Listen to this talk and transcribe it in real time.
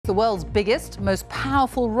The world's biggest, most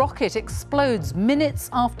powerful rocket explodes minutes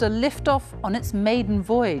after liftoff on its maiden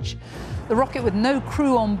voyage. The rocket, with no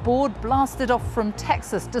crew on board, blasted off from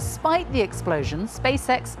Texas. Despite the explosion,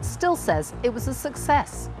 SpaceX still says it was a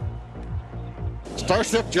success.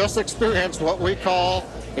 Starship just experienced what we call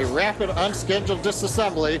a rapid unscheduled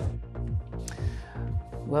disassembly.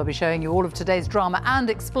 We'll be showing you all of today's drama and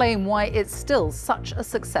explain why it's still such a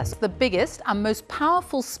success. The biggest and most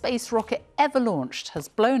powerful space rocket ever launched has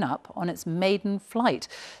blown up on its maiden flight.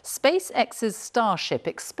 SpaceX's Starship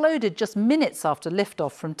exploded just minutes after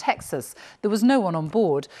liftoff from Texas. There was no one on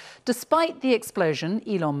board. Despite the explosion,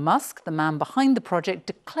 Elon Musk, the man behind the project,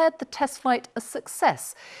 declared the test flight a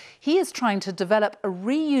success. He is trying to develop a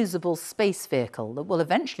reusable space vehicle that will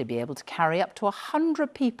eventually be able to carry up to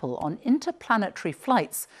 100 people on interplanetary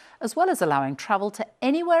flights, as well as allowing travel to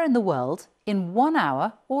anywhere in the world in 1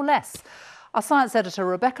 hour or less. Our science editor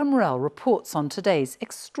Rebecca Morell reports on today's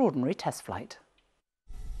extraordinary test flight.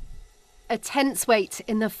 A tense wait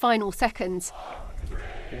in the final seconds.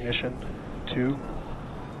 Ignition, 2,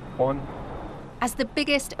 1. As the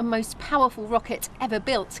biggest and most powerful rocket ever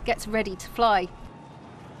built gets ready to fly.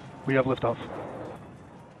 We have liftoff.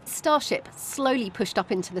 Starship slowly pushed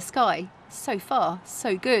up into the sky. So far,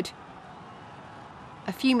 so good.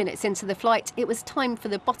 A few minutes into the flight, it was time for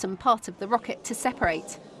the bottom part of the rocket to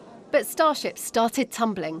separate. But Starship started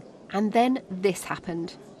tumbling, and then this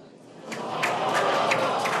happened.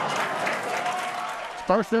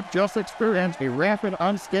 Starship just experienced a rapid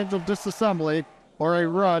unscheduled disassembly, or a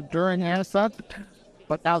RUD, during ascent.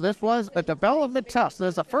 But now this was a development test. This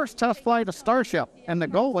is the first test flight of Starship, and the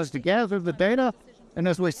goal was to gather the data and,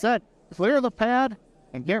 as we said, clear the pad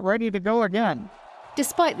and get ready to go again.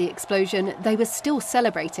 Despite the explosion, they were still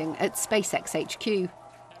celebrating at SpaceX HQ.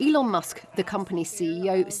 Elon Musk, the company's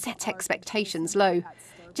CEO, set expectations low.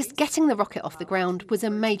 Just getting the rocket off the ground was a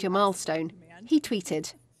major milestone. He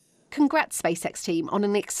tweeted, "Congrats, SpaceX team, on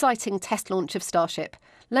an exciting test launch of Starship.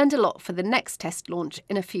 Learned a lot for the next test launch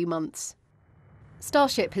in a few months."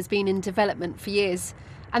 Starship has been in development for years,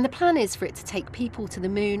 and the plan is for it to take people to the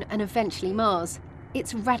moon and eventually Mars.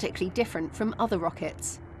 It's radically different from other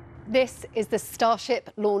rockets. This is the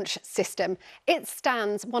Starship launch system. It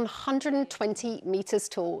stands 120 metres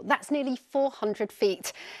tall. That's nearly 400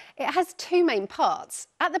 feet. It has two main parts.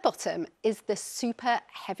 At the bottom is the Super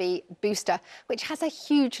Heavy booster, which has a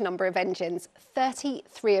huge number of engines,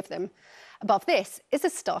 33 of them. Above this is a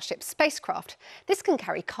Starship spacecraft. This can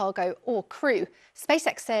carry cargo or crew.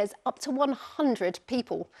 SpaceX says up to 100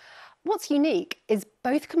 people. What's unique is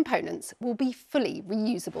both components will be fully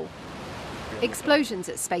reusable. Explosions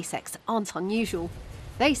at SpaceX aren't unusual.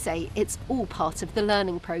 They say it's all part of the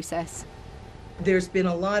learning process. There's been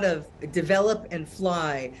a lot of develop and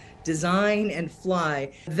fly, design and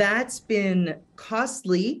fly. That's been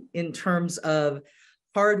costly in terms of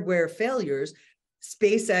hardware failures.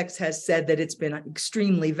 SpaceX has said that it's been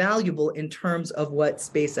extremely valuable in terms of what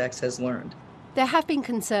SpaceX has learned. There have been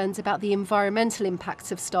concerns about the environmental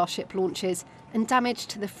impacts of Starship launches and damage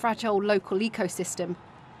to the fragile local ecosystem.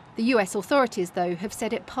 The US authorities, though, have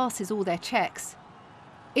said it passes all their checks.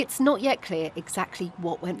 It's not yet clear exactly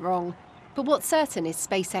what went wrong, but what's certain is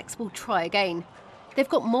SpaceX will try again. They've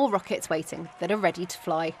got more rockets waiting that are ready to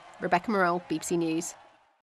fly. Rebecca Morell, BBC News.